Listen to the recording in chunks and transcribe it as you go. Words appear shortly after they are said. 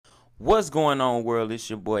What's going on, world? It's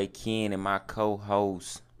your boy Ken and my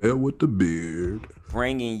co-host Hell with the beard.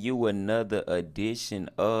 bringing you another edition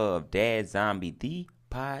of Dad Zombie, the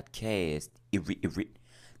podcast.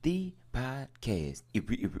 The podcast.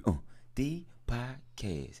 The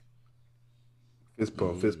podcast. Fist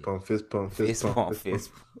pump, fist Yeah. pump, fist pump, fist Fist pump, bump, fist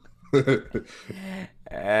pump. fist bump.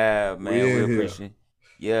 Ah, man, We we in here. appreciate.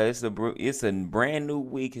 Yeah, it's a brand new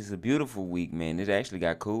week. It's a beautiful week, man. It actually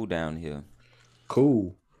got cool down here.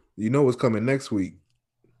 Cool. You know what's coming next week.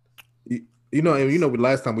 Yes.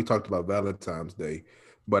 last time we talked about Valentine's Day,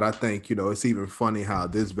 but I think, it's even funny how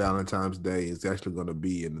this Valentine's Day is actually going to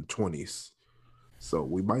be in the 20s. So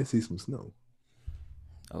we might see some snow.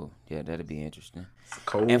 Oh, yeah, that'd be interesting. It's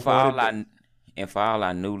a And for cold-hearted all day. our and for all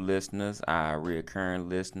our new listeners, our recurring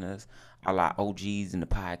listeners, all our OGs in the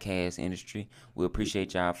podcast industry, we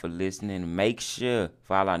appreciate y'all for listening. Make sure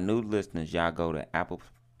for all our new listeners, y'all go to Apple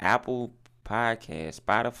Podcast,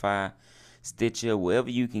 Spotify, Stitcher, wherever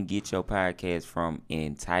you can get your podcast from,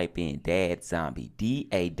 and type in Dad Zombie,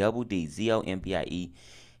 DADDZOMBIE.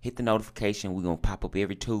 Hit the notification. We're gonna pop up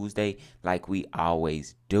every Tuesday like we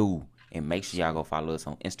always do. And make sure y'all go follow us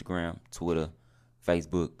on Instagram, Twitter,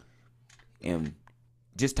 Facebook, and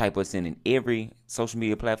just type us in every social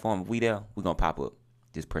media platform. If we there, we're going to pop up.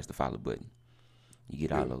 Just press the follow button. You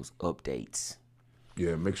get all Yeah. those updates.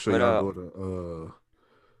 Yeah, make sure But y'all go to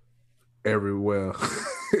everywhere.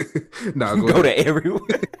 Nah, go go ahead. to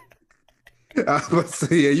everywhere. I was about to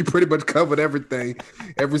say, yeah, you pretty much covered everything.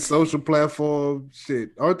 Every social platform,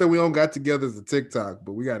 shit. Only thing we don't got together is the TikTok,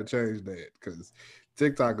 but we got to change that because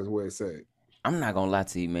TikTok is where it's at. I'm not going to lie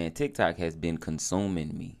to you, man. TikTok has been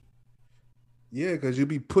consuming me. Yeah, because you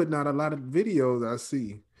be putting out a lot of videos. I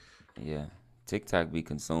see. Yeah. TikTok be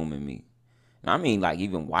consuming me. I mean, like,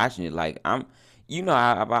 even watching it, like, I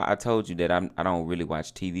told you that I don't really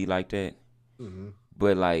watch TV like that. Hmm.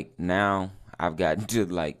 But, like, now I've gotten to,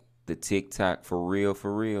 like, the TikTok for real,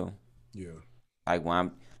 for real. Yeah. Like when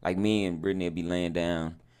I'm like me and Brittany will be laying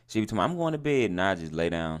down. She be telling me I'm going to bed and I just lay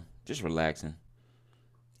down, just relaxing.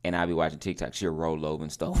 And I'll be watching TikTok. She'll roll over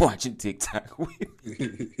and start watching TikTok with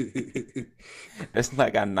me. That's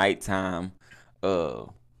like our nighttime uh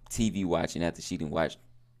TV watching after she didn't watch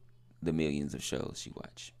the millions of shows she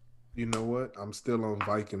watched. You know what? I'm still on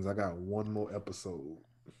Vikings. I got one more episode.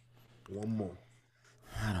 One more.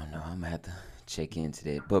 I don't know. I'm gonna have to check into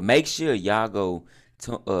that. But make sure y'all go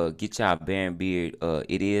to get y'all Bear and Beard.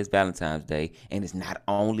 It is Valentine's Day, and it's not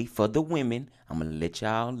only for the women. I'm gonna let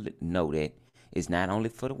y'all know that it's not only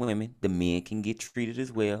for the women. The men can get treated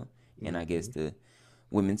as well, and I guess Hmm. the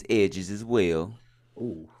women's edges as well.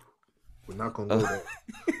 Oh, we're not gonna Uh, go there.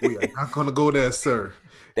 We are not gonna go there, sir.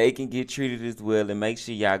 they can get treated as well, and make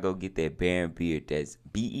sure y'all go get that Bear and Beard. That's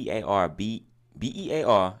BEARBEARD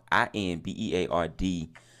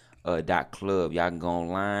dot club. Y'all can go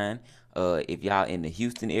online. If y'all in the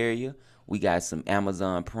Houston area, we got some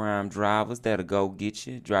Amazon Prime drivers that'll go get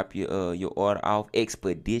you, drop your order off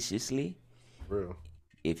expeditiously Real.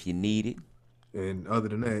 if you need it. And other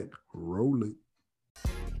than that, roll it.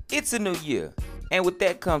 It's a new year, and with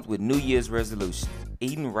that comes with New Year's resolutions: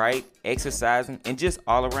 eating right, exercising, and just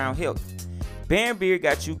all around health. Bear Beard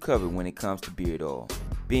got you covered when it comes to beard oil.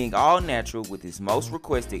 Being all natural with its most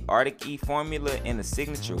requested Arctic E formula and a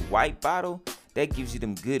signature white bottle, that gives you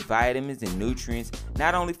them good vitamins and nutrients,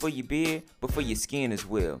 not only for your beard, but for your skin as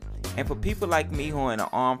well. And for people like me who are in the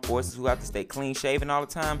armed forces who have to stay clean shaven all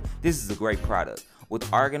the time, this is a great product. With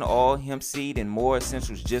argan oil, hemp seed, and more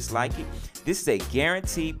essentials just like it, this is a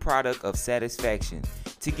guaranteed product of satisfaction.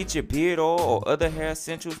 To get your beard oil or other hair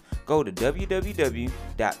essentials, go to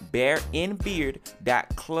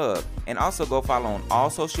www.bearinbeard.club and also go follow on all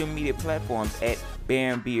social media platforms at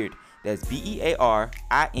Bear and Beard. That's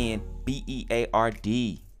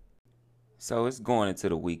BEARINBEARD. So it's going into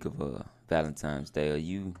the week of Valentine's Day. Are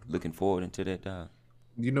you looking forward into that, dog?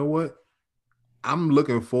 You know what? I'm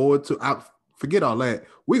looking forward to. I forget all that.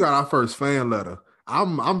 We got our first fan letter.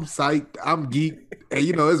 I'm psyched. I'm geeked, and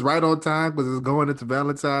it's right on time because it's going into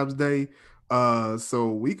Valentine's Day. So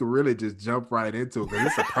we could really just jump right into it because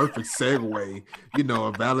it's a perfect segue.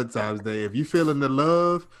 On Valentine's Day. If you feeling the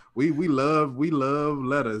love, we love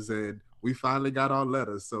letters, and we finally got our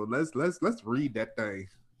letters. So let's read that thing.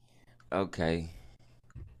 Okay,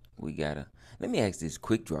 we gotta. Let me ask this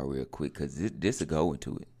quick draw real quick because this will go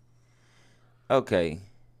into it. Okay,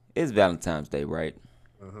 it's Valentine's Day, right?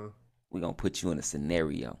 Uh huh. We're gonna put you in a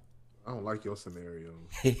scenario. I don't like your scenario.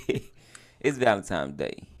 It's Valentine's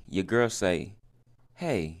Day. Your girl say,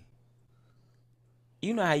 "Hey,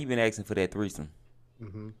 you know how you been asking for that threesome?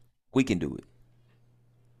 Mm-hmm. We can do it.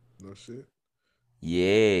 No shit.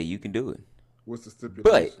 Yeah, you can do it. What's the But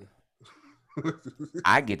stipulation?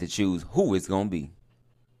 I get to choose who it's gonna be.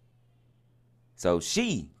 So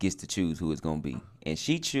she gets to choose who it's gonna be, and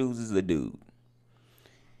she chooses a dude.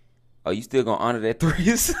 Are you still gonna honor that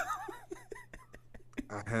threesome?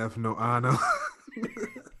 I have no honor.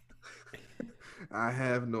 I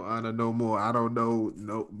have no honor no more. I don't know.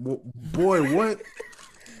 No boy, what?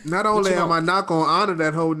 Not What only you am gonna? I not gonna honor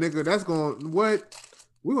that whole nigga, that's going what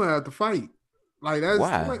we're gonna have to fight. Like that's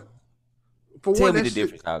Why? what for Tell one, me that the shit.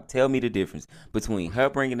 difference, dog. Tell me the difference between her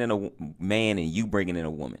bringing in a man and you bringing in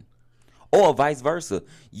a woman, or vice versa.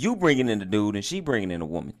 You bringing in a dude and she bringing in a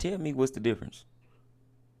woman. Tell me what's the difference.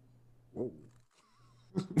 Whoa.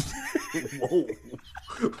 Whoa.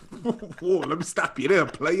 Whoa, let me stop you there,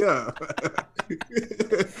 player.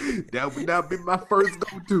 That would not be my first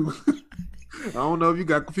go-to. I don't know if you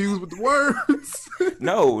got confused with the words.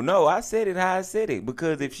 No, no, I said it how I said it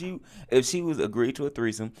because if she was agreed to a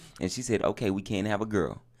threesome and she said, okay, we can't have a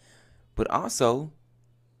girl, but also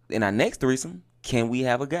in our next threesome, can we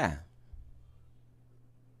have a guy?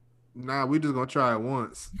 Nah, we just gonna try it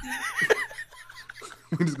once.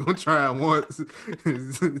 We just gonna try it once.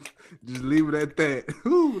 Just leave it at that.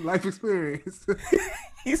 Ooh, life experience.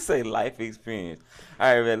 You say life experience.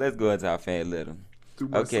 All right, man, let's go into our fan letter. Too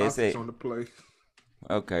much Okay, it sausage say on the plate.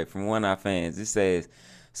 okay from one of our fans. It says,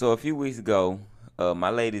 so a few weeks ago, my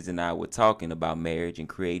ladies and I were talking about marriage and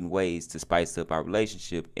creating ways to spice up our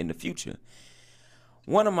relationship in the future.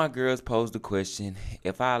 One of my girls posed the question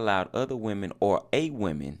if I allowed other women or a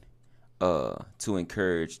women to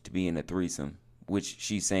encourage to be in a threesome, which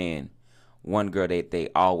she's saying one girl that they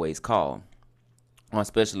always call on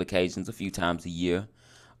special occasions a few times a year.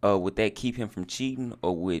 Would that keep him from cheating,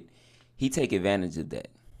 or would he take advantage of that?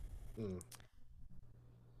 Mm.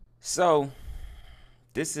 So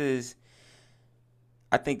this is,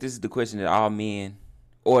 I think this is the question that all men,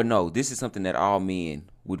 or no, this is something that all men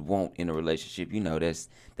would want in a relationship. You know, that's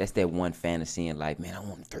that one fantasy in life. Man, I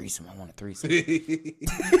want a threesome. I want a threesome.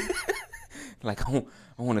 Like I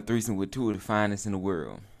want a threesome with two of the finest in the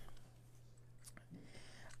world.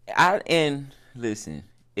 And listen,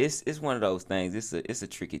 it's one of those things. It's a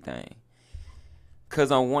tricky thing.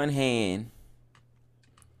 Cause on one hand,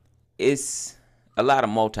 it's a lot of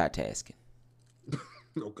multitasking.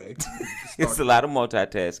 Okay. It's Start a there. lot of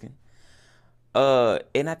multitasking.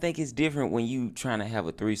 And I think it's different when you trying to have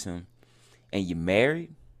a threesome and you're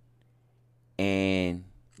married and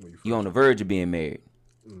When you you're on first. the verge of being married.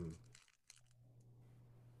 Mm.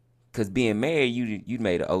 Cause being married, you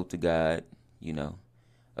made an oath to God, you know,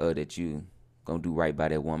 that you gonna do right by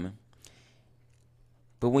that woman.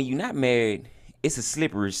 But when you're not married, it's a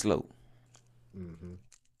slippery slope Mm-hmm.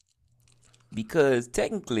 because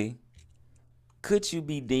technically, could you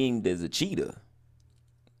be deemed as a cheater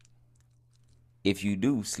if you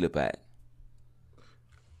do slip out?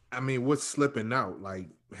 I mean, what's slipping out? Like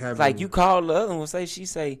Like you having. call the other one, say she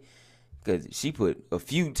say, cause she put a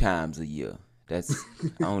few times a year. That's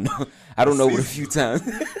I don't know. I A don't know what a season. few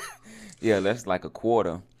times. Yeah, that's like a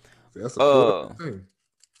quarter. That's a quarter Uh, thing.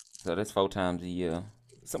 so that's 4 times a year.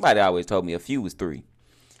 Somebody always told me a few was three,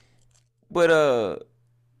 but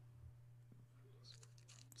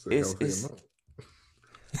It's a it's healthy it's amount.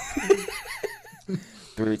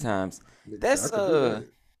 3 times. Nigga said I That's could do that.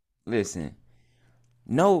 listen.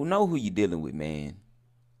 Know who you dealing with, man.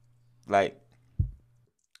 Like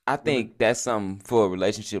I Let me. think that's something for a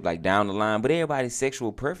relationship like down the line, but everybody's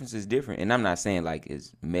sexual preference is different. And I'm not saying like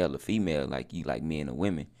it's male or female, like you like men or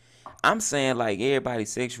women. I'm saying like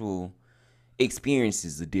everybody's sexual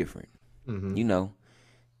experiences are different. Mm-hmm. You know,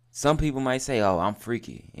 some people might say, "Oh, I'm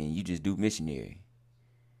freaky," and you just do missionary,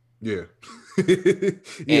 Yeah.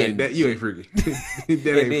 Yeah, and that you ain't freaky. That and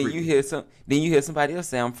ain't freaky. then you hear somebody else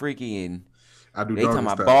say I'm freaky, and I do they talking doggy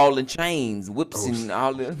about style. ball and chains, whips Oh, and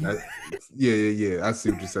all that. that, yeah, yeah, yeah. I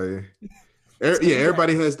see what you're saying. So Yeah, you got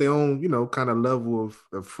everybody has their own, kind of level of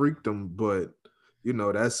freakdom, but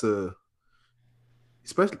that's a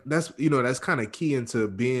especially that's kind of key into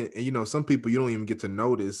being. And some people you don't even get to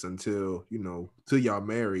notice until till y'all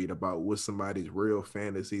married about what somebody's real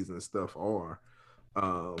fantasies and stuff are.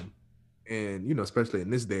 Um, and especially in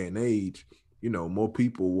this day and age, more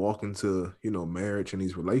people walk into marriage and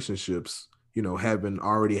these relationships, having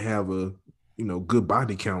already have a good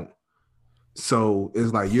body count. So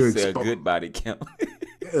it's like you you're say a exposed. good body count.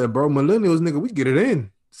 Yeah, bro, millennials, nigga, we get it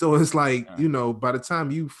in. So it's like, by the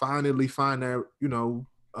time you finally find that,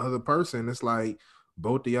 other person, it's like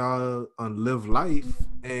both of y'all live life.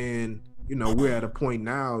 And, we're at a point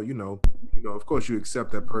now, of course you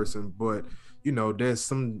accept that person, but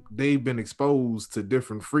there's they've been exposed to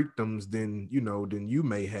different freakdoms than you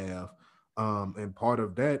may have. And part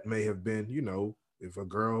of that may have been, if a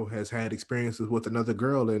girl has had experiences with another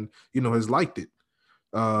girl and has liked it.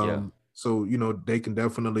 Yeah. So they can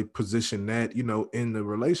definitely position that in the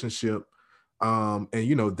relationship. And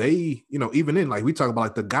they even in, like, we talk about,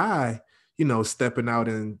 like, the guy stepping out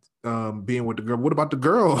and being with the girl. What about the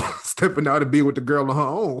girl stepping out and being with the girl on her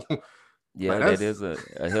own? Like, Yeah, that that's is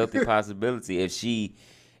a healthy possibility if she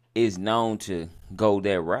is known to go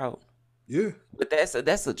that route. yeah. But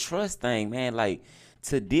that's a trust thing, man. Like,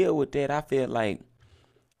 to deal with that, I feel like,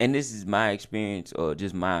 and this is my experience or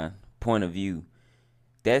just my point of view,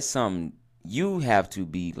 that's something you have to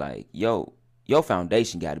be like, yo, your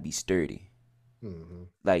foundation got to be sturdy. Mhm.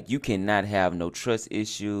 Like, you cannot have no trust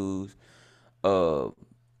issues. Uh,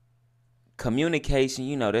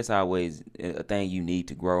 Communication, that's always a thing you need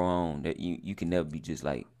to grow on. That you can never be just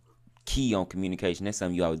like key on communication. That's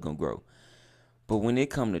something you always gonna grow. But when it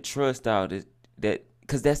come to trust, out that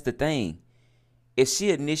because that's the thing. If she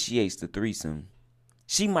initiates the threesome,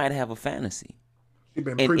 she might have a fantasy, She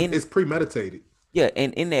been and it's premeditated. yeah,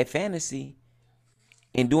 and in that fantasy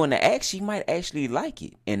and doing the act, she might actually like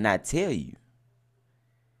it and not tell you.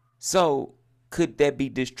 So could that be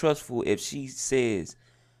distrustful if she says,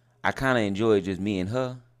 "I kind of enjoy just me and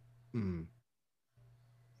her"? Mm.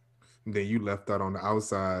 And then you left out on the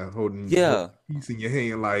outside holding Yeah, the piece in your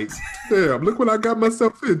hand, like, damn, look what I got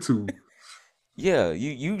myself into. yeah.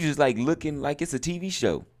 You just like looking like it's a TV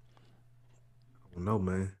show. I don't know,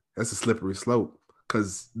 man. That's a slippery slope.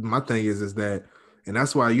 Cause my thing is that, and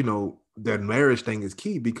that's why that marriage thing is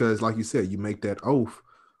key, because, like you said, you make that oath.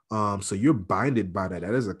 So you're binded by that.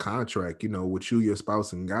 That is a contract, with you, your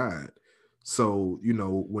spouse, and God. So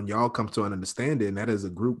when y'all come to an understanding, that is a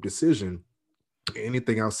group decision.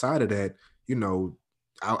 Anything outside of that, you know,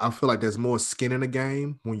 I feel like there's more skin in the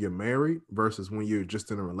game when you're married versus when you're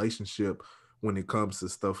just in a relationship when it comes to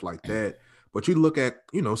stuff like that. But you look at,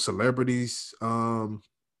 celebrities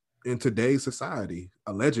in today's society,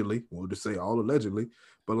 allegedly, we'll just say all allegedly,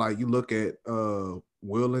 but like you look at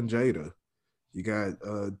Will and Jada, you got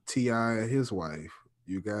T.I. and his wife,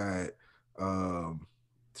 you got um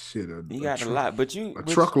shit, You got a lot, but a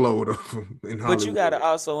truckload of them in you Hollywood. gotta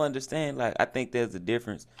also understand. Like, I think there's a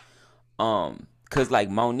difference. Cause like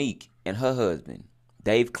Monique and her husband,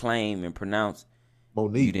 they've claimed and pronounced you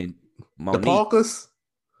Monique. didn't. The Monique, Parkers?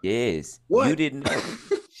 yes, you What? didn't know.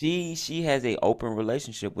 She has a open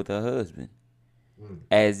relationship with her husband, Mm,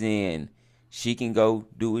 as in she can go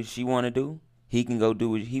do what she want to do. He can go do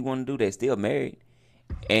what he want to do. They're still married,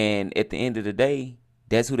 and at the end of the day,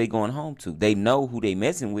 that's who they going home to. They know who they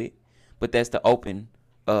messing with, but that's the open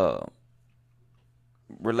uh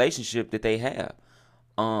relationship that they have.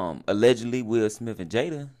 Allegedly, Will Smith and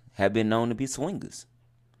Jada have been known to be swingers.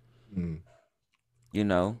 mm. You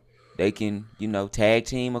know, they can, tag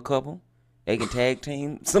team a couple. They can tag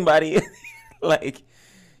team somebody. Like,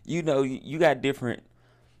 you got different.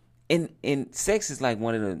 And sex is like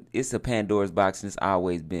it's a Pandora's box, and it's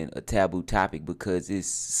always been a taboo topic because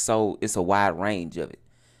it's a wide range of it.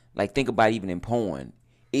 Like, think about even in porn.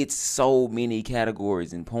 It's so many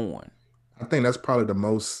categories in porn. I think that's probably the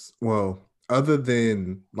most, well, other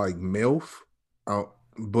than like MILF, uh,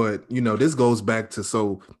 but this goes back to,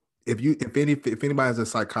 so if anybody's a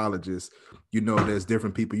psychologist, there's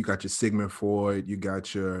different people. You got your Sigmund Freud, you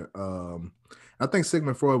got your I think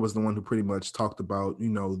Sigmund Freud was the one who pretty much talked about,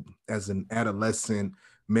 as an adolescent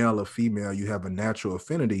male or female, you have a natural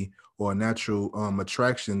affinity or a natural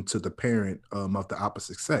attraction to the parent of the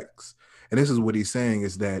opposite sex. And this is what he's saying,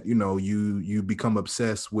 is that you become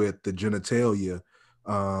obsessed with the genitalia.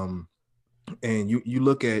 um and you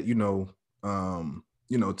look at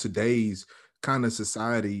today's kind of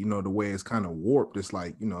society, the way it's kind of warped. It's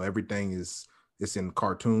like, everything is, it's in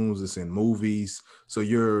cartoons, it's in movies, so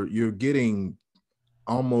you're getting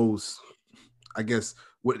almost, I guess,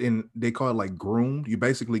 what in they call it, like, groomed. You're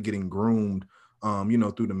basically getting groomed,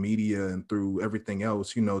 through the media and through everything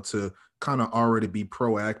else, to kind of already be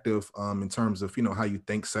proactive, in terms of, how you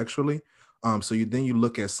think sexually. So you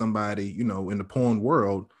look at somebody, in the porn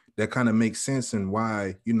world, that kind of makes sense, and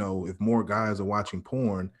why, if more guys are watching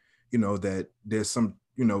porn, that there's some,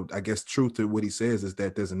 I guess, truth to what he says, is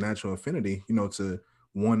that there's a natural affinity, to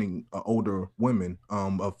wanting older women,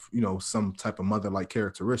 of some type of mother like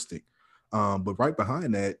characteristic. But right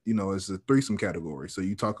behind that, is the threesome category. So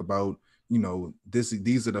you talk about,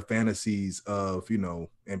 these are the fantasies of,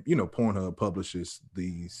 and Pornhub publishes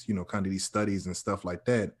these, kind of these studies and stuff like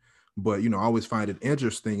that. But I always find it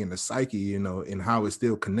interesting in the psyche, and how it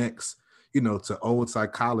still connects, to old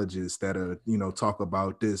psychologists that are, talk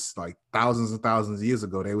about this, like, thousands and thousands of years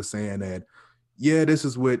ago. They were saying that, yeah, this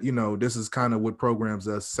is what, this is kind of what programs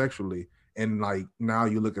us sexually. And like now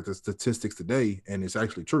you look at the statistics today, and it's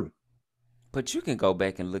actually true. But you can go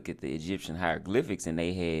back and look at the Egyptian hieroglyphics, and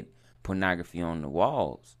they had pornography on the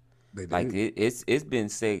walls. They Like did. it's been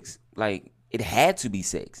sex. Like it had to be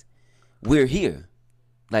sex. We're here.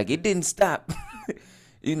 Like it didn't stop.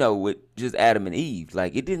 With just Adam and Eve.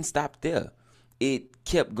 Like it didn't stop there. It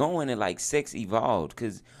kept going, and like sex evolved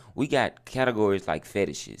because we got categories like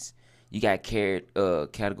fetishes. You got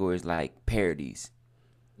categories like parodies.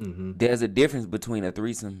 Mm-hmm. There's a difference between a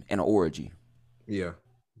threesome and an orgy. Yeah,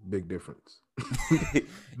 big difference. you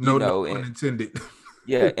No know, pun and intended.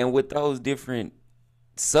 yeah, and with those different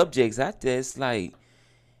subjects out there,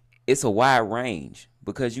 it's a wide range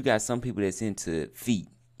because you got some people that's into feet.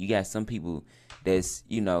 You got some people that's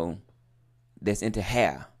that's into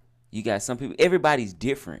hair. You got some people. Everybody's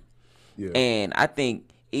different, Yeah. and I think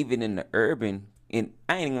even in the urban, and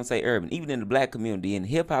I ain't even gonna say urban, even in the black community, in the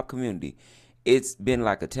hip hop community, it's been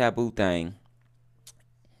like a taboo thing.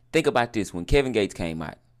 Think about this: when Kevin Gates came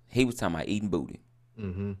out, he was talking about eating booty.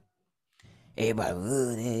 Mm-hmm.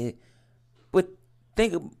 Everybody, but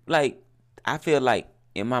think of like I feel like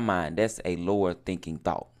in my mind that's a lower thinking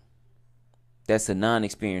thought. That's a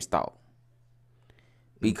non-experienced thought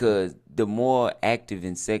Okay. because the more active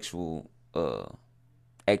in sexual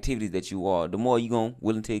activities that you are, the more you gonna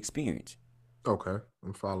willing to experience. Okay.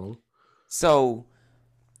 I'm following. So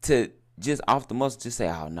to just off the muscle, just say,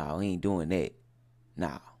 "Oh no, he ain't doing that."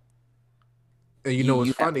 Nah, And you you know what's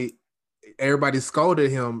you have funny? Everybody scolded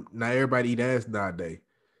him. Now everybody eat ass nowadays.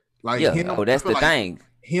 Like yeah. him, Oh, I that's feel the like thing.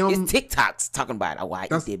 It's him. TikToks talking about, oh, I eat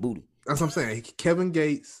That's that booty. That's what I'm saying. Kevin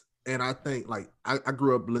Gates, and I think like I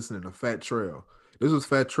grew up listening to Fat Trail. This was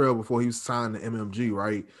Fat Trail before he was signed to MMG,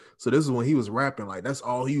 right? So this is when he was rapping. Like that's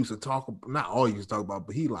all he used to talk about. Not all he used to talk about,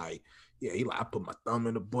 but he like I put my thumb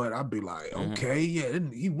in the butt. I'd be like, Hmm. okay, yeah,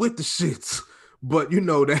 he with the shits. But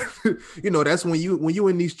that that's when you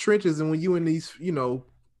in these trenches and when you in these in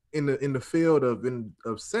the field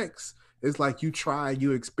of sex, it's like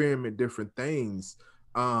you experiment different things,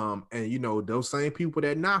 and those same people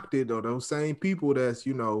that knocked it, or those same people that's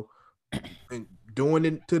and doing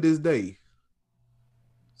it to this day.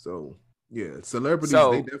 So yeah, celebrities, they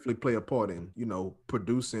So definitely play a part in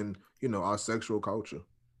producing our sexual culture.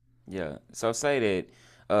 yeah. So say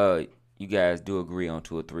that you guys do agree on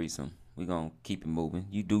to a threesome. We gonna keep it moving.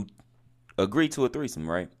 You do agree to a threesome,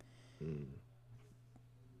 right? Mm.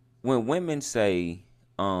 When women say,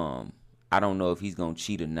 I don't know if he's gonna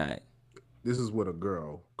cheat or not. This is with a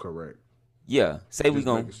girl, correct? Yeah. Say we Just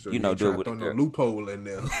gonna, making sure you ain't do trying it to with a throw no girl. loophole in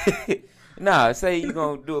there. Nah, say you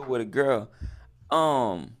gonna do it with a girl.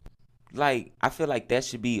 Um, like I feel like that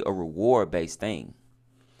should be a reward based thing.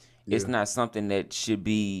 It's Yeah, not something that should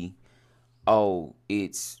be, oh,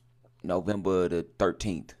 it's November the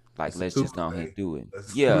 13th. Like, it's a let's just go ahead and Tuesday. do it.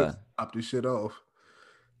 Let's Yeah. let's top this shit off.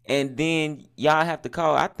 And then y'all have to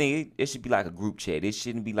call. I think it should be like a group chat. It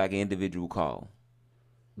shouldn't be like an individual call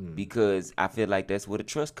Mm. because I feel like that's where the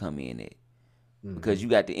trust come in at. Mm-hmm. Because you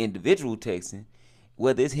got the individual texting,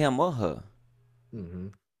 whether it's him or her, Mm-hmm.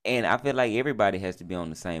 and I feel like everybody has to be on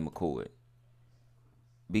the same accord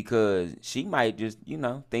because she might just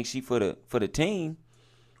think she for the team.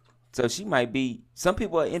 So she might be. Some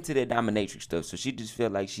people are into that dominatrix stuff, so she just feel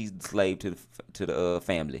like she's the slave to the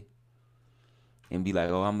family, and be like,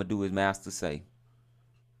 "Oh, I'm gonna do as master say."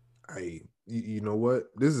 Hey, you know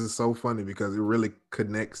what? This is so funny because it really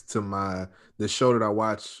connects to the show that I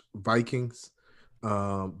watch, Vikings.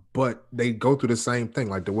 But they go through the same thing.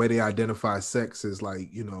 Like the way they identify sex is like,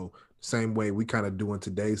 same way we kind of do in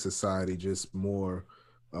today's society, just more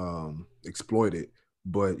exploited.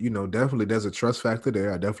 But definitely there's a trust factor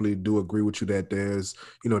there. I definitely do agree with you that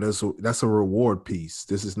that's a reward piece.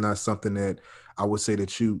 This is not something that I would say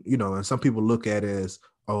that and some people look at it as,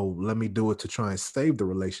 oh, let me do it to try and save the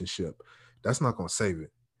relationship. That's not going to save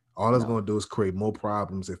it. All that's No. going to do is create more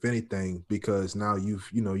problems, if anything, because now you've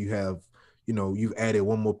added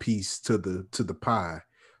one more piece to the pie.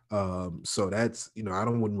 So that's I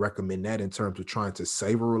don't wouldn't recommend that in terms of trying to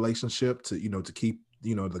save a relationship to keep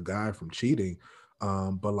the guy from cheating.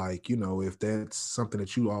 But like if that's something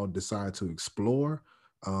that you all decide to explore,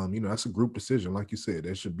 that's a group decision. Like you said,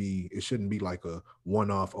 it shouldn't be like a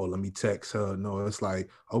one-off, oh, let me text her. No, it's like,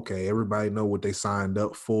 okay, everybody know what they signed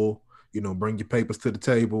up for. Bring your papers to the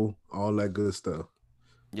table, all that good stuff.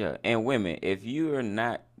 Yeah, and women, if you are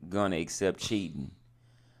not gonna accept cheating,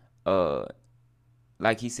 uh,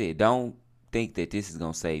 like he said, don't think that this is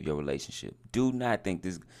gonna save your relationship. Do not think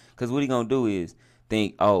this, because what he gonna do is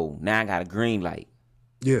think, oh, now I got a green light.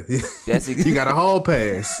 Yeah, yeah. That's You got a hall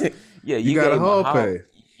pass. yeah. You You got a gave him a hall hall. pass.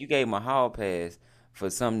 You gave him a hall pass for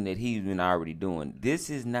something that he's been already doing. This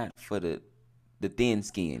is not for the thin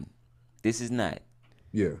skin. This is not.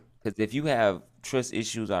 Yeah. Because if you have trust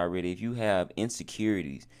issues already, if you have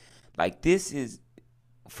insecurities, like this is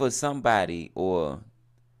for somebody or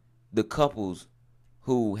the couples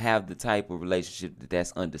who have the type of relationship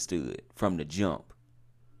that's understood from the jump.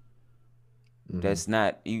 Mm-hmm. That's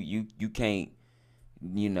not you can't,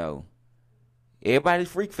 you know, everybody's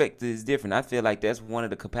freak factor is different. I feel like that's one of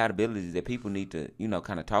the compatibilities that people need to,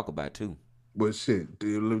 kind of talk about too. But shit,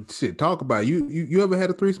 dude, shit. Talk about it. You ever had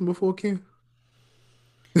a threesome before, Ken?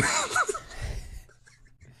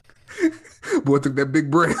 Boy took that big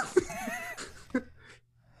breath.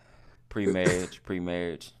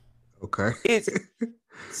 Pre-marriage. Okay. It's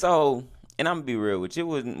so, and I'm gonna be real with you. It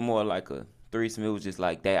wasn't more like a threesome. It was just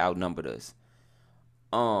like they outnumbered us.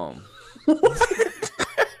 Um,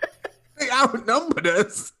 They outnumbered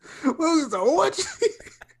us. What was the orgy?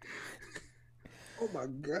 Oh my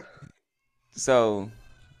god. so,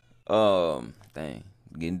 dang,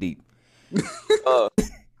 getting deep. Uh,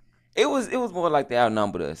 it was more like they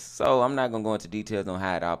outnumbered us. So I'm not gonna go into details on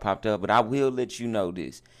how it all popped up, but I will let you know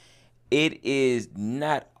this. It is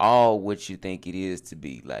not all what you think it is to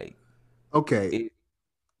be. Okay. It,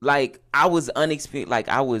 I was unexperienced. Like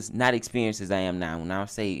I was not experienced as I am now. When I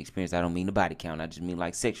say experienced, I don't mean the body count. I just mean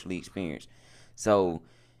like sexually experienced. So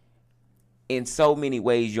in so many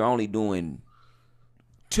ways, you're only doing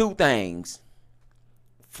two things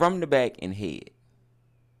from the back and head.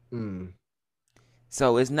 Mm,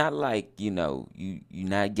 So it's not like you're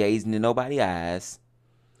not gazing in nobody's eyes.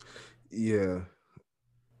 yeah.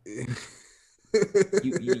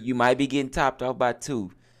 You might be getting topped off by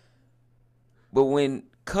two, but when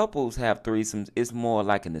couples have threesomes, it's more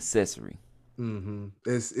like an accessory.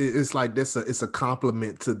 It's like it's a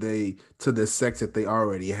compliment to the sex that they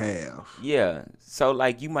already have. Yeah. So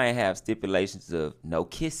like you might have stipulations of no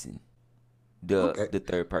kissing the Okay. the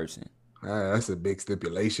third person. That's a big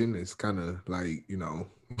stipulation. It's kind of like,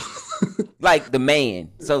 Like the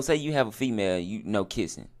man. So say you have a female, you no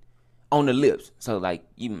kissing on the lips. So like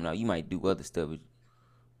you might do other stuff.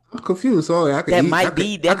 I'm confused. So I could That eat, might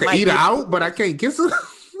be I that could might eat her be a out, but I can't kiss her.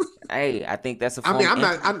 Hey, I think that's a I mean, form of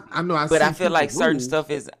intimacy. I know I But I see feel people like certain rules. stuff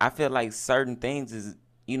is I feel like certain things is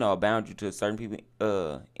a boundary to certain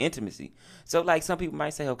people intimacy. So like some people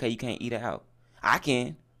might say, okay, you can't eat it out. I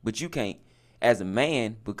can, but you can't as a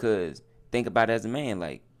man because think about it as a man.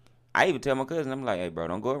 Like I even tell my cousin, I'm like, hey bro,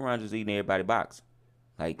 don't go around just eating everybody box.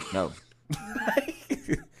 Like no.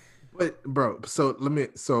 But bro,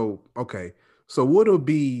 okay. So what would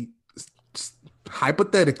be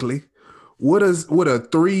hypothetically, what are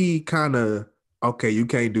three kind of okay, you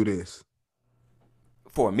can't do this.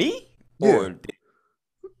 For me Yeah. or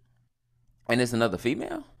and it's another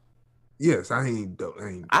female. Yes, I ain't I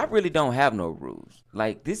doing really it. don't have no rules.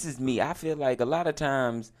 Like this is me. I feel like a lot of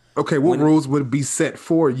times Okay, what when rules would be set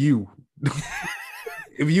for you?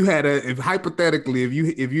 If you had if hypothetically, if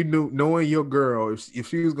you knew knowing your girl, if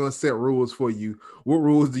she was gonna set rules for you, what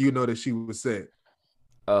rules do you know that she would set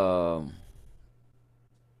um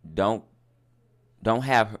don't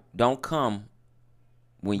come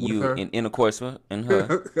when with you her? in intercourse with in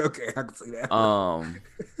her. Okay, I can see that. Um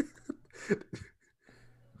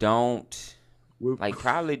don't With- like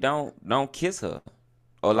probably don't kiss her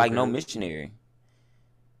or like no okay, missionary.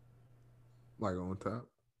 like on top.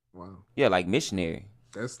 Wow, Yeah, like missionary.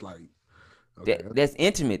 that's like okay. That's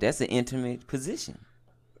intimate. That's an intimate position.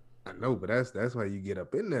 I know, but that's why you get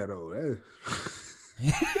up in there though.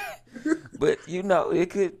 But it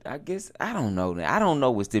could. I guess I don't know. I don't know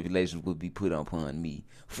what stipulations would be put upon me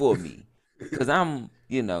for me, cause I'm.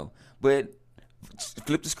 But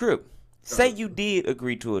flip the script. Say you did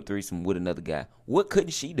agree to a threesome with another guy. What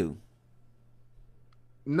couldn't she do?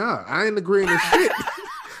 Nah, I ain't agreeing to shit.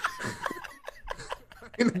 I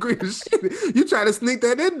ain't agreeing to shit. You try to sneak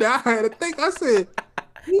that in there. I had to think. I said,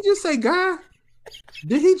 did he just say guy?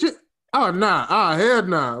 Did he just? Oh nah. Oh hell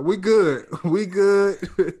nah. We good. We good.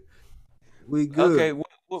 We Okay, good.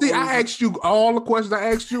 what See, rules I would asked you all the questions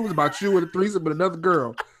I asked you was about you and a threesome with another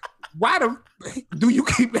girl. Why do you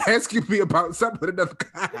keep asking me about something with another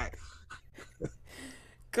guy?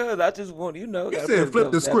 Cause I just want He gotta said put flip the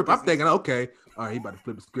devil's script. I'm advocate. thinking, okay, all right, he about to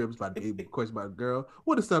flip the script. It's about to be a question about a girl.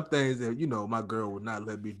 What are some things that my girl would not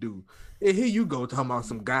let me do? And here you go talking about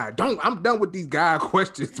some guy. I'm done with these guy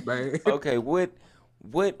questions, man. Okay, what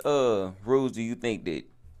rules do you think that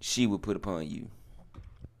she would put upon you?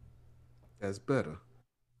 That's better.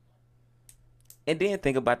 And then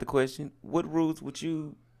think about the question: what rules would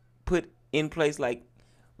you put in place? Like,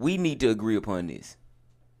 we need to agree upon this.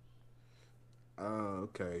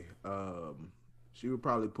 Okay. She would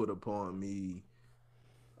probably put upon me.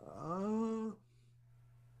 Uh,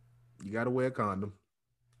 you gotta wear a condom.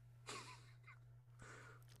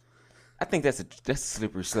 I think that's a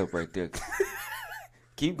slippery slope right there.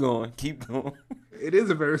 Keep going, keep going. It is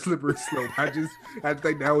a very slippery slope. I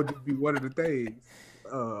think that would just be one of the things.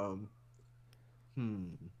 Um,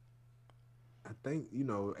 hmm. I think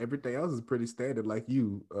everything else is pretty standard. Like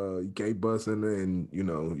you can't bust in there, and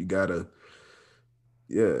you gotta,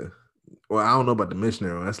 yeah. Well, I don't know about the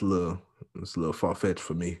missionary one. That's a little far fetched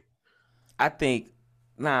for me. I think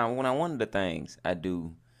now when I one of the things I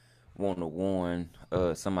do want to warn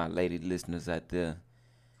some of my lady listeners out there,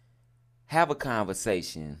 have a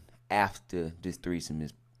conversation after this threesome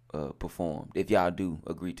is performed, if y'all do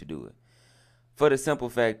agree to do it. For the simple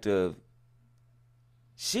fact of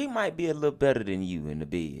she might be a little better than you in the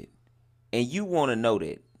bed. And you want to know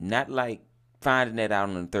that. Not like finding that out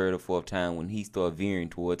on the third or fourth time when he start veering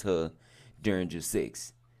towards her during just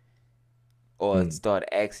sex. Or Mm. start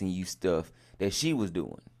asking you stuff that she was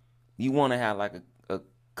doing. You want to have like a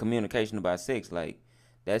communication about sex. Like,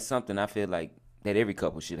 that's something I feel like that every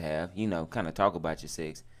couple should have. Kind of talk about your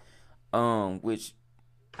sex. Which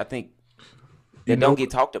I think You that know don't what?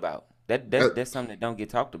 get talked about. Uh, That's something that don't get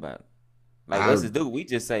talked about. Like I us as dude, we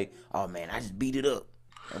just say, "Oh man, I just beat it up."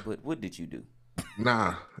 But what did you do?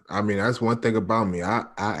 Nah. I mean, that's one thing about me. I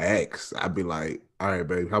ask. I'd be like, all right,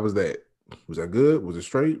 babe, how was that? Was that good? Was it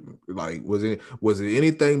straight? Like, was it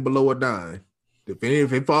anything below a nine?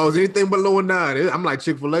 If it falls anything below a nine, I'm like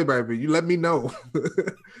Chick-fil-A, baby. You let me know.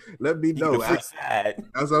 Let me You get a know. free side.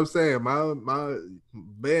 That's what I'm saying. My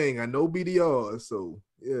bang, I know BDR. So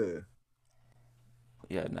yeah.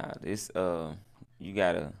 Yeah, nah. This you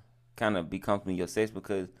gotta kind of be comfortable in your sex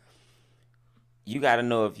because you gotta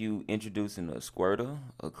know if you introducing a squirter,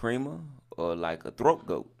 a creamer, or like a throat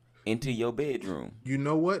goat into your bedroom. You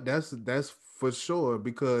know what? That's for sure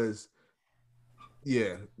because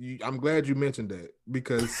yeah, I'm glad you mentioned that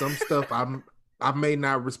because some stuff I may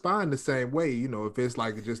not respond the same way. If it's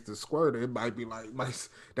like just a squirter, it might be like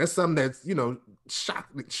that's something that's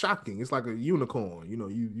shocking. It's like a unicorn.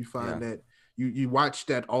 You Yeah. find that you watch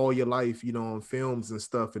that all your life, on films and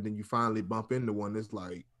stuff, and then you finally bump into one. It's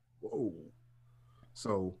like whoa.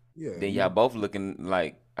 So yeah, Then y'all both looking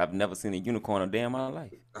like I've never seen a unicorn a day in my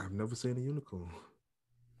life. I've never seen a unicorn,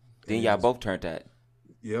 and Then it y'all just both turned out.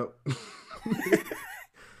 yep.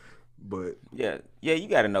 But Yeah, yeah. You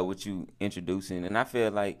gotta know what you introducing, and I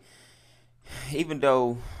feel like even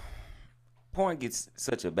though porn gets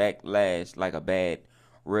such a backlash, like a bad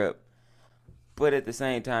rep, but at the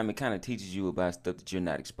same time, it kind of teaches you about stuff that you're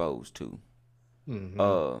not exposed to. hmm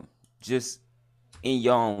Uh, just in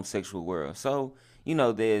your own sexual world. So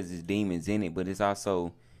there's these demons in it, but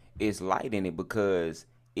it's light in it because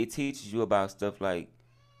it teaches you about stuff like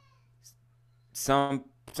some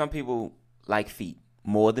some people like feet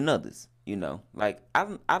more than others. Like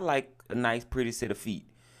I like a nice, pretty set of feet,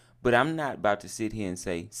 but I'm not about to sit here and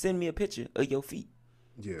say, send me a picture of your feet.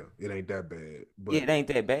 yeah, it ain't that bad. Yeah, But it ain't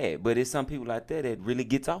that bad, but it's some people out there that really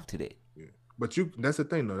gets off to that. yeah. But that's the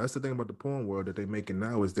thing though. That's the thing about the porn world that they making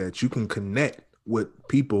now is that you can connect with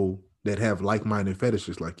people that have like-minded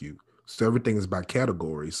fetishes like you. So everything is by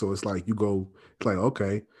category. So it's like it's like,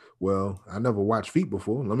 okay, well, I never watched feet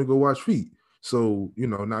before. Let me go watch feet. So,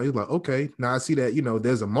 now you're like, okay, now I see that,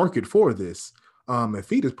 there's a market for this. And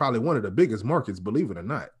feet is probably one of the biggest markets, believe it or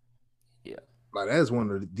not. Yeah. Like that's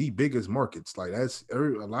one of the biggest markets. Like a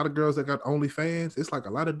lot of girls that got OnlyFans. It's like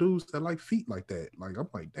a lot of dudes that like feet like that. Like I'm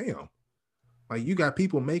like, damn. Like you got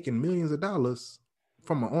people making millions of dollars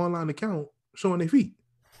from an online account showing their feet.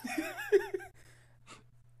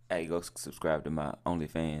 Hey, go subscribe to my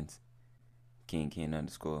OnlyFans, King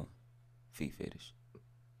underscore feet fetish.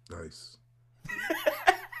 Nice,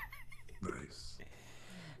 nice.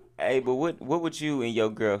 Hey, but what would you and your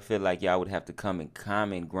girl feel like y'all would have to come in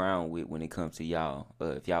common ground with when it comes to y'all,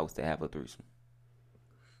 if y'all was to have a threesome?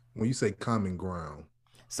 When you say common ground,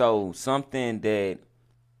 So something that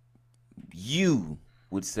you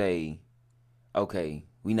would say, okay,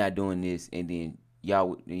 we not doing this, and then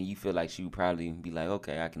then you feel like she would probably be like,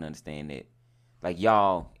 okay, I can understand that. Like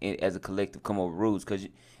y'all, as a collective, come up with rules because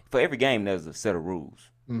for every game there's a set of rules.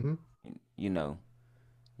 mm-hmm. You know,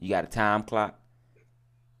 you got a time clock.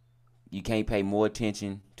 You can't pay more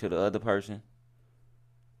attention to the other person.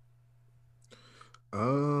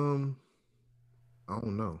 um, I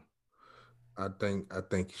don't know. I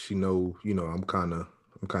think she know. I'm kind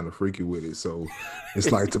of freaky with it. So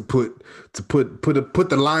it's like to put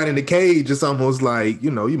the line in the cage. It's almost like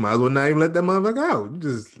you might as well not even let that motherfucker out. You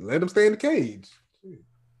just let him stay in the cage.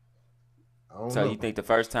 I don't So you know. think the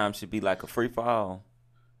first time should be like a free fall?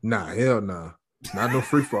 Nah, hell nah. Not no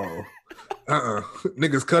free fall.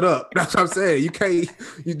 Niggas cut up. That's what I'm saying. You can't.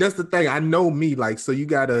 That's the thing. I know me. Like, so you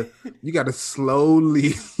gotta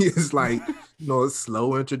slowly. It's like a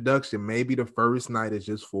slow introduction. Maybe the first night is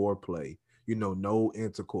just foreplay. No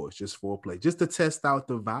intercourse, just foreplay, just to test out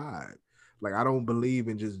the vibe. Like, I don't believe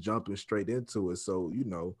in just jumping straight into it. So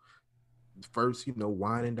first,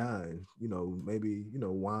 wine and dine, maybe,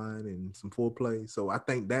 wine and some foreplay. So I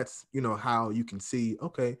think that's, how you can see,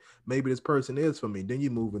 okay, maybe this person is for me. Then you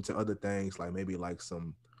move into other things, like maybe like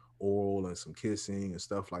some oral and some kissing and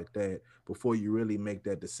stuff like that before you really make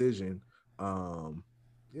that decision. Um,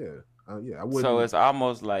 yeah, yeah, I So wouldn't. it's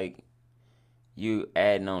almost like you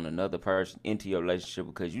adding on another person into your relationship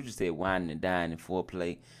because you just said wine and dine and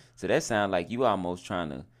foreplay. So that sounds like you almost trying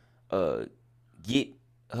to get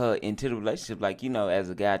her into the relationship, like as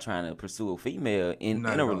a guy trying to pursue a female in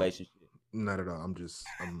Not a at all. relationship. Not at all.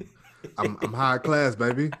 I'm high class,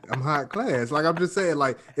 baby. I'm high class. Like, I'm just saying,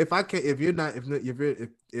 like, if I can, if you're not,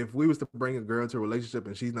 if we was to bring a girl into a relationship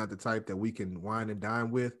and she's not the type that we can wine and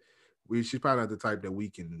dine with, she's probably not the type that we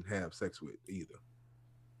can have sex with either.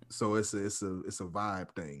 So it's a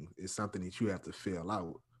vibe thing. It's something that you have to fill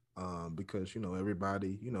out, because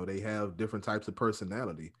everybody, they have different types of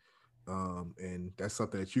personality, and that's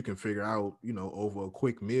something that you can figure out, over a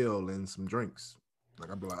quick meal and some drinks.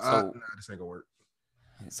 Like, I'd be like, So nah, this ain't gonna work.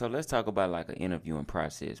 so let's talk about like an interviewing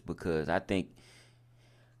process because I think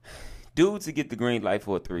dudes to get the green light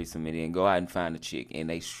for a threesome and then go out and find a chick and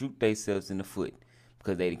they shoot themselves in the foot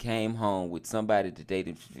because they came home with somebody that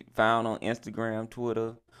they found on Instagram,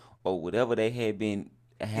 Twitter, or whatever they had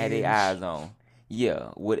their eyes Hinge. on. Yeah,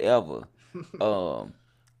 whatever. Um,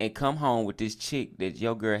 and come home with this chick that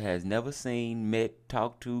your girl has never seen, met,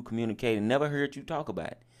 talked to, communicated, never heard you talk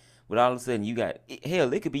about. But all of a sudden you got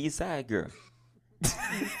hell, it could be your side girl.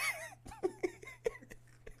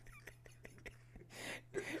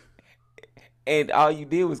 And all you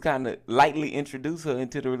did was kind of lightly introduce her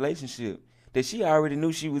into the relationship that she already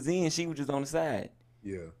knew she was in. She was just on the side.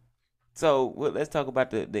 Yeah. So let's talk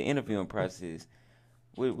about the interviewing process.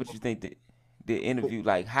 What you think the For, interview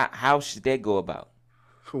like? How should that go about?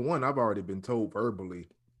 for one, I've already been told verbally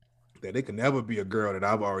that it can never be a girl that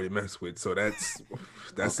I've already messed with. So that's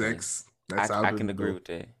Okay, X. That's out I of the can agree door. with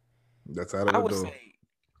that. That's out of I the would door. say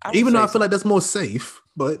I would Even though say I feel some. like that's more safe,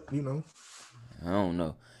 but I don't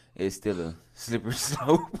know. It's still a slippery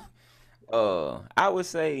slope. I would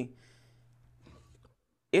say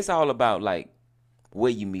it's all about like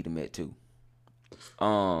where you meet them at too.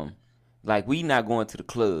 Um, like we not going to the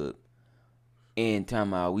club and talking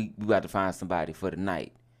about we about to find somebody for the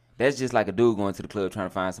night. That's just like a dude going to the club trying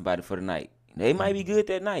to find somebody for the night. They might be good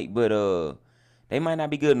that night, but they might not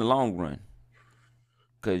be good in the long run.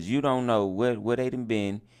 Cause you don't know where they done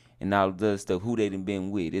been and all the other stuff, who they done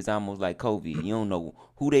been with. It's almost like COVID. You don't know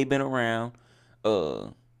who they been around, uh,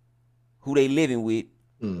 who they living with,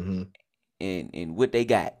 mm-hmm, and what they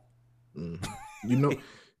got. mm-hmm.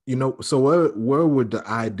 you know, So where would the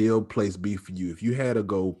ideal place be for you if you had to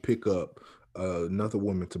go pick up another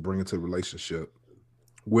woman to bring into a relationship?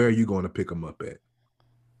 Where are you going to pick them up at?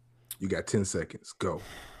 You got 10 seconds. Go.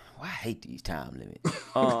 Well, I hate these time limits.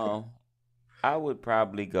 I would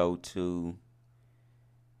probably go to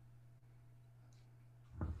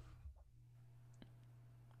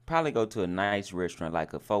a nice restaurant,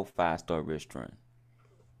 like a 4, 5 star restaurant.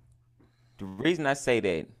 The reason I say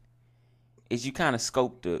that is you kind of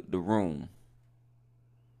scope the room.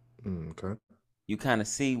 Okay. You kind of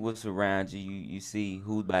see what's around you. You see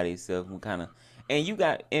who's by themselves. What kind of and you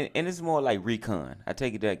got and it's more like recon. I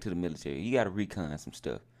take it back to the military. You got to recon some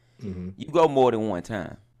stuff. Mm-hmm. You go more than one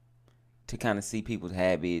time to kind of see people's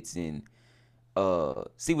habits and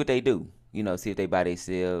see what they do. See if they by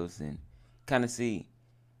themselves and kind of see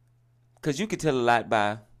because you can tell a lot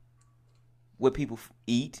by what people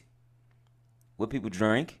eat, what people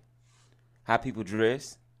drink, how people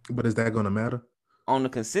dress. But is that going to matter? On the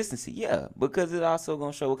consistency, yeah, because it's also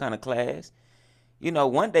gonna show what kind of class.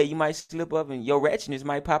 One day you might slip up and your ratchetness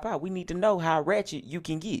might pop out. We need to know how ratchet you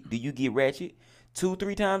can get. Do you get ratchet 2,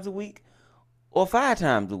 3 times a week or 5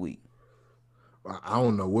 times a week? I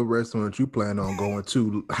don't know what restaurant you plan on going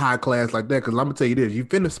to high class like that. Because I'm gonna tell you this: you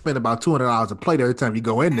finna spend about $200 a plate every time you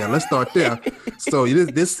go in there. Let's start there. So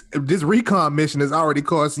this recon mission is already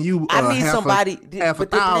costing you I need somebody, half a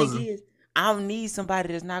but the thing thousand. is, I don't need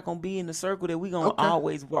somebody that's not gonna be in the circle that we gonna Okay,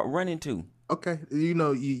 always run into. okay.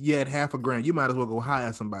 You had half a grand. You might as well go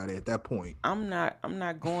hire somebody at that point. I'm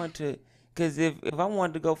not going to, cause if I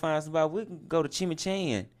wanted to go find somebody, we can go to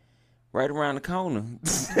Chimichan right around the corner.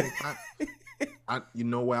 Okay, you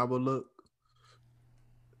know where I would look?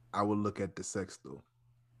 I would look at the sex though.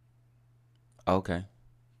 Okay.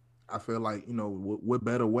 I feel like, what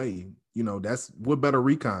better way, that's what better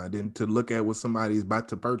recon than to look at what somebody's about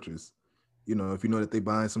to purchase. If you know that they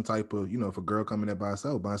buying some type of, if a girl coming there by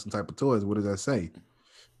herself buying some type of toys, what does that say?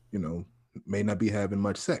 You know, may not be having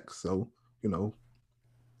much sex. So, you know,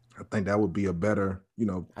 I think that would be a better, I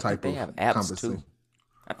think type they of have apps too. conversation.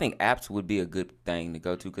 I think apps would be a good thing to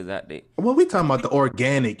go to because Well, we talking about we, the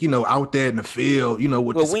organic, out there in the field,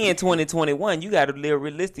 with the well, we in speed. 2021. You got to live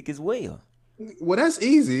realistic as well. Well, that's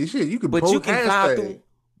easy. Shit, you can But you post can file through. hashtag.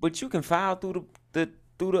 But you can file through the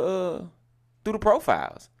through the through the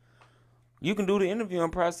profiles. You can do the interviewing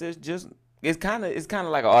process. Just it's kind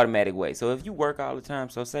of like an automatic way. So if you work all the time,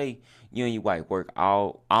 so say you and your wife work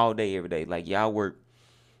all day every day, like y'all work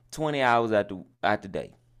 20 hours out the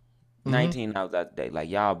day, Mm-hmm. 19 hours out the day, like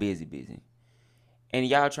y'all busy, and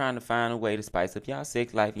y'all trying to find a way to spice up y'all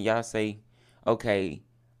sex life, and y'all say, okay,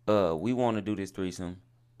 we want to do this threesome,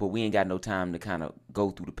 but we ain't got no time to kind of go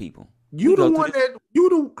through the people. We You the go through one this. that you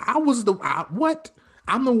the I was the what?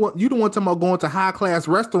 I'm the one. You the one talking about going to high class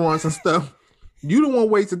restaurants and stuff. You the one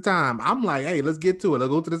wasting time. I'm like, hey, let's get to it. Let's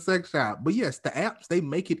go to the sex shop. But yes, the apps they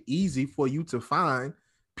make it easy for you to find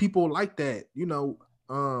people like that.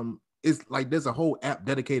 It's like there's a whole app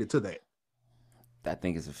dedicated to that. I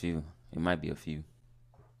think it's a few. It might be a few.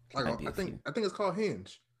 Like Might be I a think few. I think it's called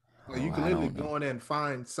Hinge. Like Oh, you can I literally don't know. go in there and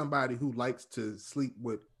find somebody who likes to sleep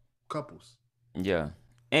with couples. Yeah,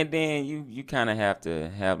 and then you kind of have to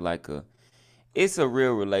have like a. It's a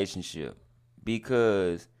real relationship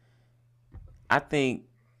because I think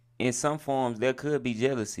in some forms there could be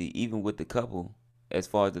jealousy even with the couple as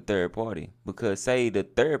far as the third party because say the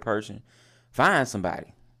third person finds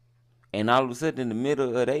somebody and all of a sudden in the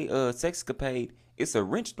middle of they sex escapade it's a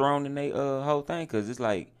wrench thrown in they whole thing because it's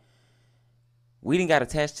like we didn't got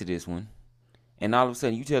attached to this one and all of a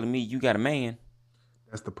sudden you telling me you got a man.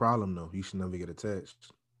 That's the problem, though. You should never get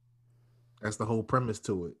attached. That's the whole premise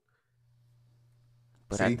to it.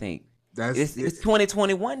 But I See, think that's it's it.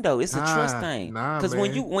 2021 though. It's a trust Nah, thing. nah, Cause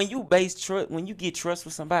when you man. when you base trust when you get trust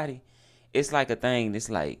with somebody, it's like a thing. It's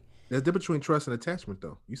like There's a difference between trust and attachment,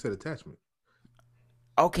 though. You said attachment.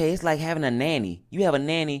 okay, it's like having a nanny. You have a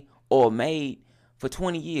nanny or a maid for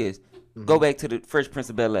 20 years. Go Hmm. back to the Fresh Prince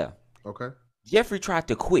of Bel Air. Okay. Jeffrey tried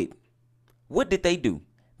to quit. What did they do?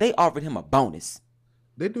 They offered him a bonus.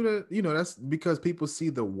 They do that, that's because people see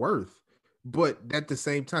the worth. But at the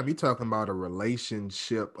same time, you're talking about a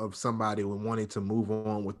relationship of somebody wanting to move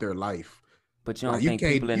on with their life. But you Like don't think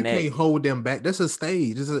people you in that can't hold them back. That's a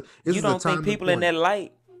stage. This you is a don't think time and people in point. that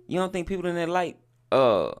light you don't think people in that light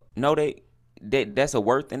know that's a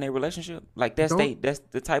worth in their relationship? Like Don't that's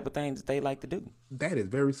the type of things that they like to do. That is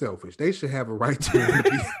very selfish. They should have a right to want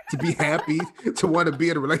to be happy, to want to be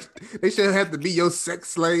in a relationship. They should have to be your sex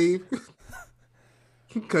slave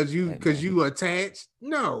because you Hey because man. you attached.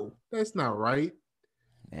 No, that's not right,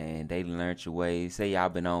 And they learned your ways. Say y'all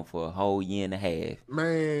been on for a whole year and a half.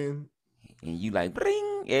 man. And you like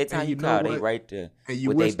bring every And time you you know call, they what? right there And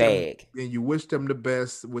you with they wish them bag. and you wish them the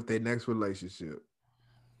best with their next relationship.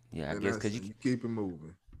 Yeah, I And guess that's cause you you keep it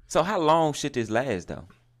moving. so how long should this last though?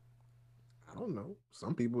 I don't know.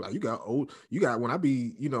 Some people you got old. You got when I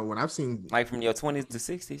be when I've seen. Like from your 20s to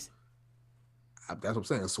 60s? That's what I'm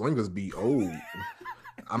saying. Swingers be old.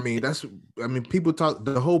 I mean, people talk.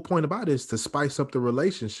 The whole point about it is to spice up the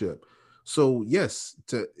relationship. So yes,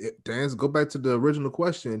 to answer, go back to the original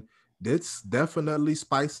question. This definitely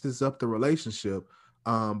spices up the relationship.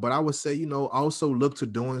 But I would say, also look to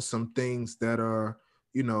doing some things that are,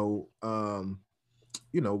 you know, um,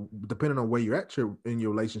 depending on where you're at in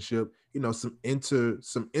your relationship, some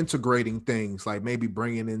integrating things like maybe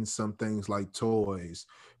bringing in some things like toys,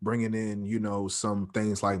 bringing in some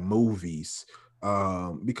things like movies,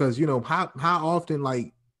 because how often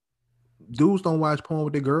like dudes don't watch porn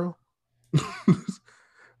with their girl.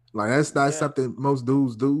 Like that's not Yeah. something most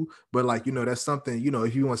dudes do, but like that's something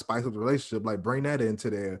if you want to spice up the relationship, like bring that into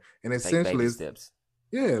there, and Take essentially baby it's steps.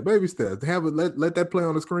 yeah, baby steps. Have it let that play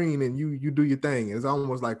on the screen, and you do your thing. It's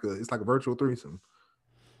almost like a virtual threesome.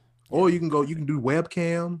 Yeah. Or you can do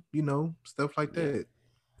webcam, stuff like Yeah. that.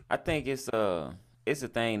 I think it's a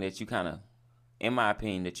thing that you kind of in my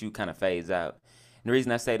opinion that you kind of phase out. And the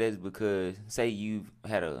reason I say that is because say you've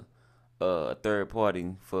had a third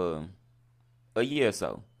party for a year or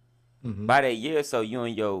so. Mm-hmm. By that year or so, you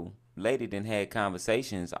and your lady then had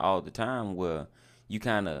conversations all the time where you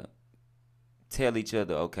kind of tell each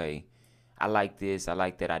other, okay, I like this, I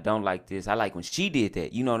like that, I don't like this, I like when she did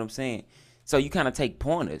that. You know what I'm saying? So you kind of take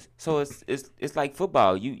pointers. So it's like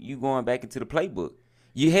football. You going back into the playbook.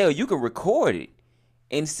 You can record it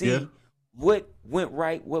and Yeah. see what went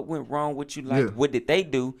right, what went wrong, what you Yeah, liked, what did they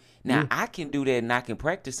do. Now yeah. I can do that and I can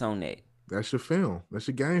practice on that. That's your film. That's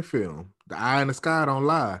your game film. The eye in the sky don't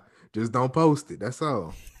lie. Just don't post it. That's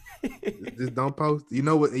all. Just don't post. You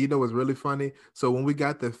know what? You know what's really funny? So when we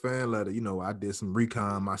got the fan letter, I did some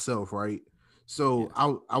recon myself, right? Yeah. So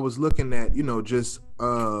I was looking at, just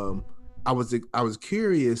I was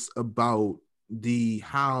curious about the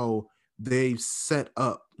how they've set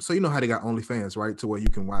up. So you know how they got OnlyFans, right? To where you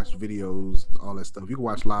can watch videos, all that stuff. You can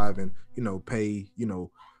watch live and pay,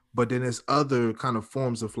 but then there's other kind of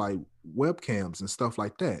forms of like webcams and stuff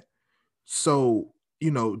like that. So,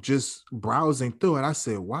 just browsing through it, I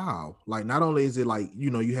said, wow, like not only is it like,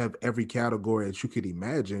 you have every category that you could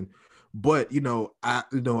imagine, but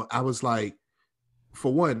I was like,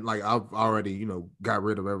 for one, like I've already, got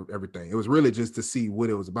rid of everything. It was really just to see what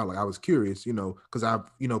it was about. Like I was curious, because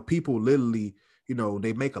people literally,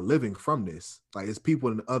 they make a living from this. Like it's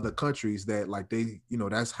people in other countries that like they,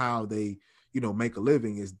 that's how they, make a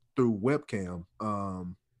living is through webcam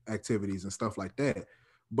activities and stuff like that.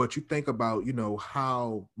 But you think about,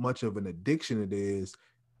 how much of an addiction it is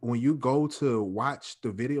when you go to watch the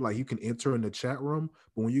video, like you can enter in the chat room,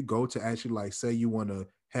 but when you go to actually like say you want to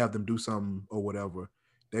have them do something or whatever,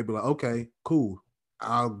 they'd be like, okay, cool.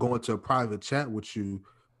 I'll go into a private chat with you,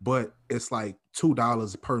 but it's like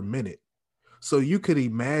 $2 per minute. So you could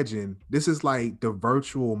imagine this is like the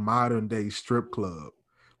virtual modern day strip club.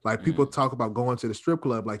 Like people Mm. talk about going to the strip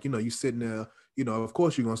club, like, you sitting there, of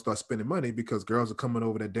course you're gonna start spending money because girls are coming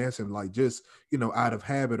over there dancing, like just, out of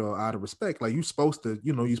habit or out of respect. Like you're supposed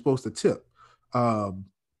to tip. Um,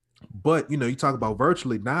 but you talk about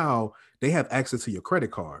virtually now, they have access to your credit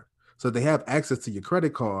card. So they have access to your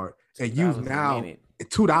credit card, Two and you've dollars a now minute.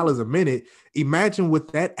 $2 a minute. Imagine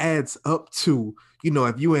what that adds up to,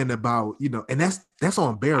 if you in about, and that's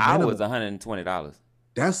on bare I was minimum. $120.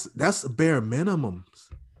 That's bare minimums.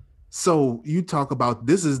 So you talk about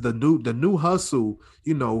this is the new hustle,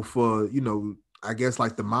 for I guess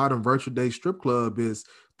like the modern virtual day strip club is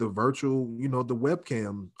the virtual, the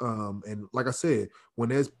webcam. And like I said, when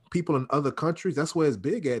there's people in other countries, that's where it's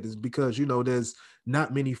big at, is because there's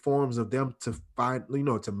not many forms of them to find,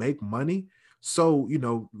 to make money. So,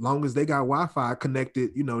 long as they got Wi-Fi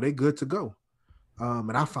connected, they good to go.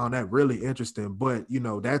 And I found that really interesting. But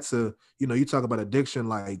that's you talk about addiction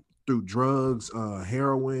like through drugs,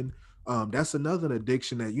 heroin. That's another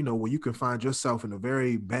addiction that where you can find yourself in a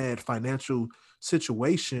very bad financial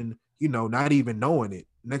situation, not even knowing it.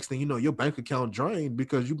 Next thing you know, your bank account drained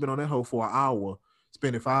because you've been on that hoe for an hour,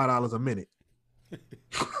 spending $5 a minute.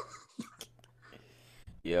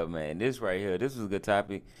 Yeah, man. This right here, this was a good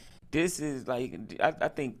topic. This is like I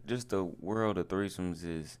think just the world of threesomes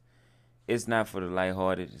is it's not for the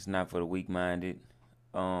lighthearted, it's not for the weak minded.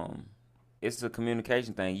 Um it's a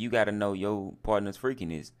communication thing. You gotta know your partner's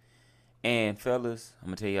freakiness. And fellas, I'm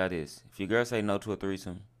gonna tell y'all this. If your girl say no to a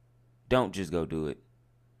threesome, don't just go do it.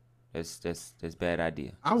 That's bad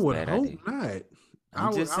idea. I It's a would bad hope idea. not.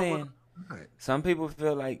 I'm just I would saying. hope not. Some people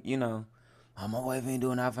feel like, oh, my wife ain't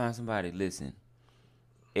doing. I find somebody. Listen,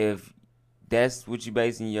 if that's what you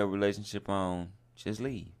basing your relationship on, just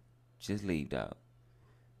leave. Just leave, dog.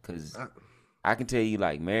 Cause I, I can tell you,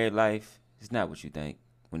 like married life, it's not what you think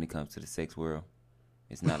when it comes to the sex world.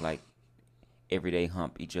 It's not like everyday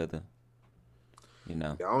hump each other. You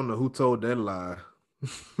know. I don't know who told that lie.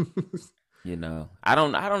 I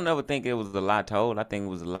don't never think it was a lie told. I think it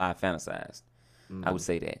was a lie fantasized. I would Mm.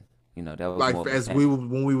 say that. That was more Like of a as we fantasy.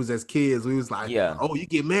 when we was as kids, we was like, Yeah. "Oh, you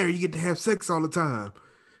get married, you get to have sex all the time."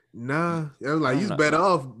 Nah, it was I like don't you's know. better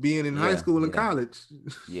off being in high Yeah, school and yeah, college.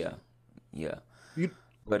 yeah, yeah. You,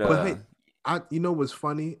 But but hey, you know what's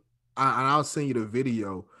funny? And I'll send you the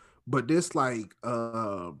video. But this like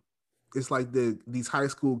it's like these high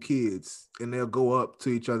school kids, and they'll go up to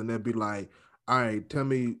each other and they'll be like, "All right, tell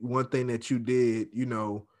me one thing that you did,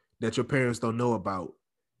 that your parents don't know about."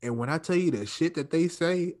 And when I tell you the shit that they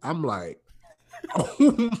say, I'm like,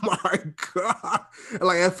 oh my god!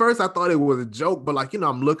 Like at first, I thought it was a joke, but like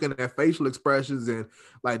I'm looking at facial expressions and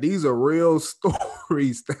like these are real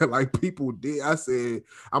stories that like people did. I said,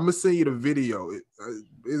 I'm gonna send you the video.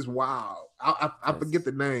 It's wild. I forget that's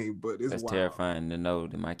the name, but it's that's wild. terrifying to know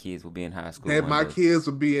that my kids will be in high school That one my day. kids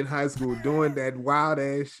would be in high school doing that wild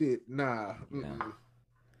ass shit. Nah. Yeah, Mm-mm.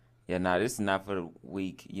 yeah. Nah, this is not for the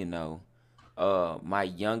weak. My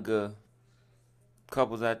younger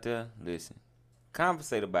couples out there, listen,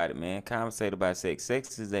 conversate about it, man. Conversate about sex.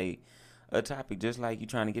 Sex is a topic just like you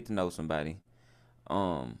trying to get to know somebody.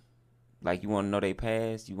 Um, like you want to know their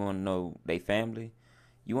past, you want to know their family,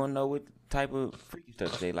 you want to know what type of freaky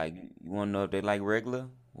stuff they like. You want to know if they like regular.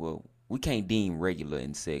 Well, we can't deem regular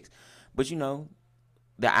in sex, But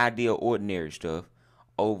the ideal ordinary stuff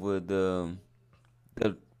over the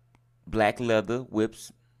black leather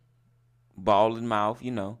whips, ball in mouth,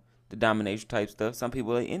 the domination type stuff. Some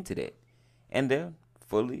people are into that, and they're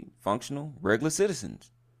fully functional regular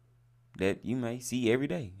citizens that you may see every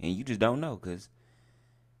day, and you just don't know because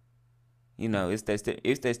it's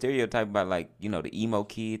that stereotype about like the emo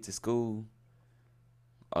kids at school,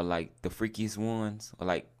 or like the freakiest ones, or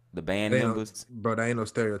like the band They ain't, members, bro. That ain't no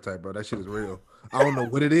stereotype, bro. That shit is real. I don't know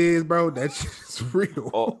what it is, bro. That shit is real.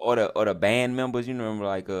 or the band members. You remember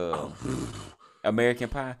like Oh, American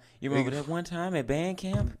Pie. You remember nigga, that one time at band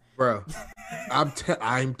camp? bro. I'm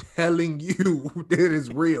telling you, that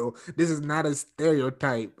is real. This is not a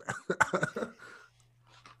stereotype.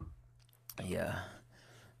 Yeah.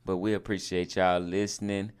 But we appreciate y'all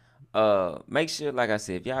listening. Make sure, like I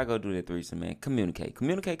said, if y'all go do the threesome, man, communicate.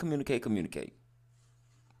 Communicate, communicate, communicate.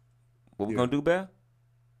 What we Yeah, gonna do, Bell?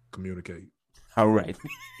 communicate. All right.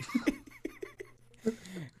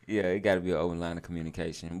 Yeah, it gotta be an open line of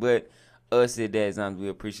communication. But us at Dad Zombies, we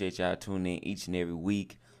appreciate y'all tuning in each and every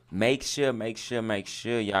week. Make sure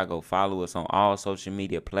y'all go follow us on all social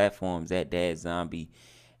media platforms at Dad Zombie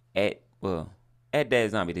at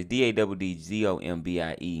Dad Zombie. The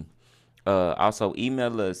DAWDZOMBIE. Also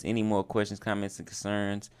email us any more questions, comments, and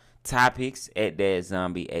concerns, topics at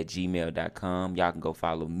dadzombie@gmail.com. Y'all can go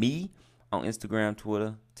follow me on Instagram,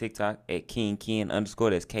 Twitter, TikTok at King Ken _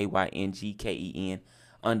 that's KYNGKEN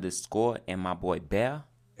 _ and my boy Bear.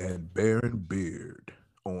 And Baron Beard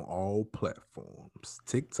on all platforms: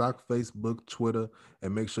 TikTok, Facebook, Twitter,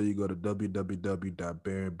 and make sure you go to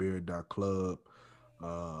www.baronbeard.club.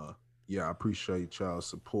 Uh, yeah, I appreciate y'all's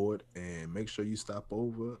support, and make sure you stop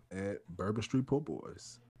over at Bourbon Street Po'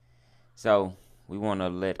 Boys. So we want to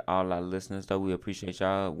let all our listeners know we appreciate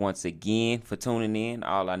y'all once again for tuning in.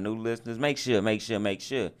 All our new listeners, make sure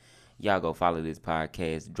y'all go follow this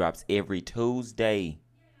podcast. It drops every Tuesday.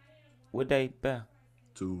 What day, Bear?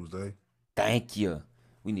 Tuesday, Thank you.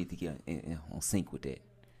 We need to get on sync with that.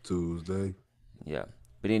 Tuesday, Yeah.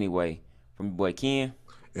 But anyway, from your boy Ken,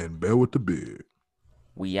 and Bear with the Beard.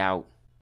 we out.